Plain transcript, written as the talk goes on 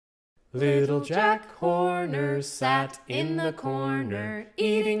Little Jack Horner sat in the corner,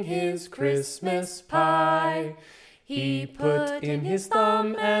 eating his Christmas pie. He put in his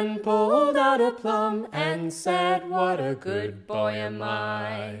thumb and pulled out a plum and said, "What a good boy am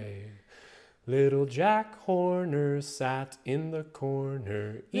I." Little Jack Horner sat in the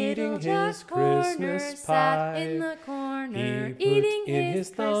corner, eating his Christmas pie. He put in his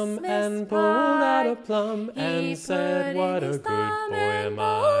thumb and pulled out a plum and said, "What a good boy am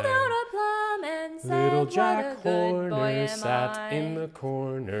I." Little Jack Horner sat in the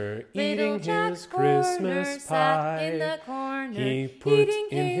corner, eating his Christmas pie. He put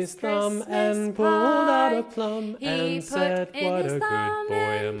in his thumb and pulled out a plum and said, "What a good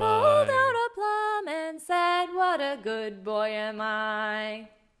boy am I." Said, "What a good boy am I."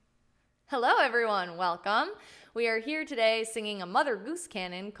 Hello everyone, welcome. We are here today singing a Mother Goose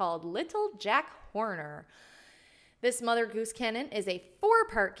Canon called Little Jack Horner. This Mother Goose Canon is a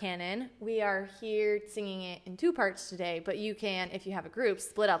 4-part canon. We are here singing it in 2 parts today, but you can, if you have a group,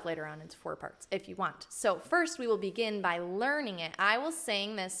 split up later on into 4 parts if you want. So first we will begin by learning it. I will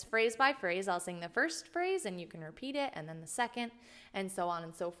sing this phrase by phrase. I'll sing the first phrase and you can repeat it, and then the second, and so on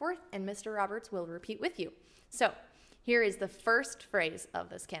and so forth, and Mr. Roberts will repeat with you. So here is the first phrase of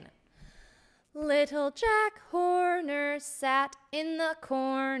this canon. Little Jack Horner sat in the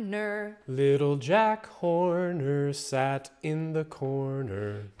corner. Little Jack Horner sat in the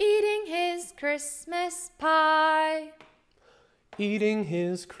corner, Eating his Christmas pie. eating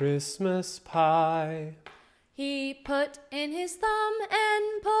his Christmas pie. He put in his thumb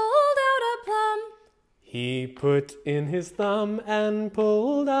and pulled out a plum. He put in his thumb and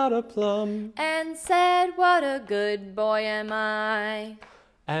pulled out a plum And said, "What a good boy am I."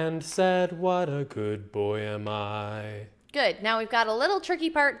 and said, "What a good boy am I." Good. Now we've got a little tricky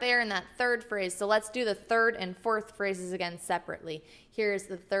part there in that third phrase, so let's do the third and fourth phrases again separately. Here's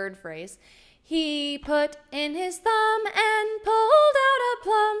the third phrase. He put in his thumb and pulled out a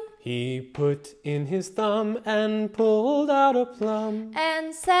plum. He put in his thumb and pulled out a plum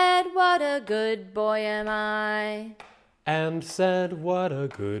And said, "What a good boy am I." and said, "What a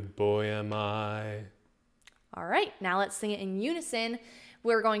good boy am I." All right, now let's sing it in unison.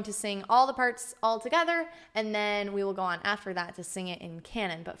 We're going to sing all the parts all together, and then we will go on after that to sing it in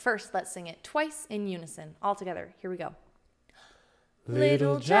canon. But first, let's sing it twice in unison, all together. Here we go.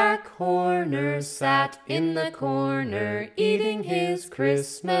 Little Jack Horner sat in the corner, eating his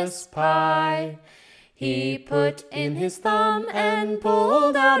Christmas pie. He put in his thumb and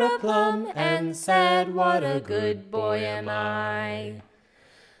pulled out a plum and said, "What a good boy am I."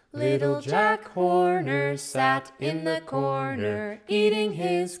 Little Jack Horner sat in the corner, eating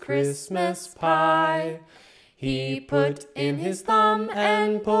his Christmas pie. He put in his thumb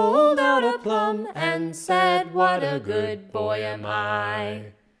and pulled out a plum and said, "What a good boy am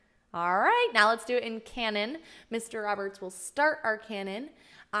I." All right, now let's do it in canon. Mr. Roberts will start our canon.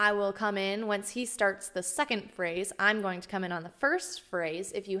 I will come in once he starts the second phrase. I'm going to come in on the first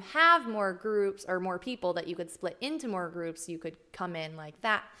phrase. If you have more groups or more people that you could split into more groups, you could come in like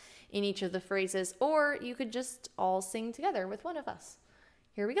that in each of the phrases, or you could just all sing together with one of us.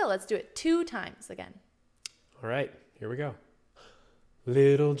 Here we go. Let's do it 2 times again. All right, here we go.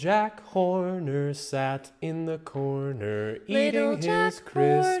 Little Jack Horner sat in the corner, eating his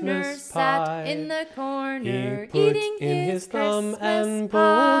Christmas pie. In the corner, He put in his thumb and pulled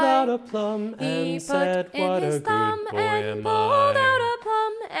out a plum and said, "What a good boy am I."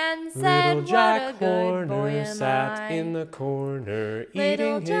 Little Jack Horner sat in the corner,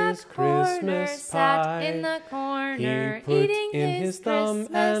 eating his Christmas pie. He put in his thumb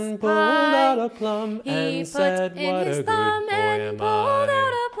and pulled out a plum and said, "What a good boy am I."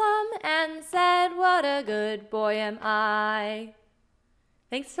 And said, "What a good boy am I."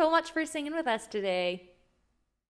 Thanks so much for singing with us today.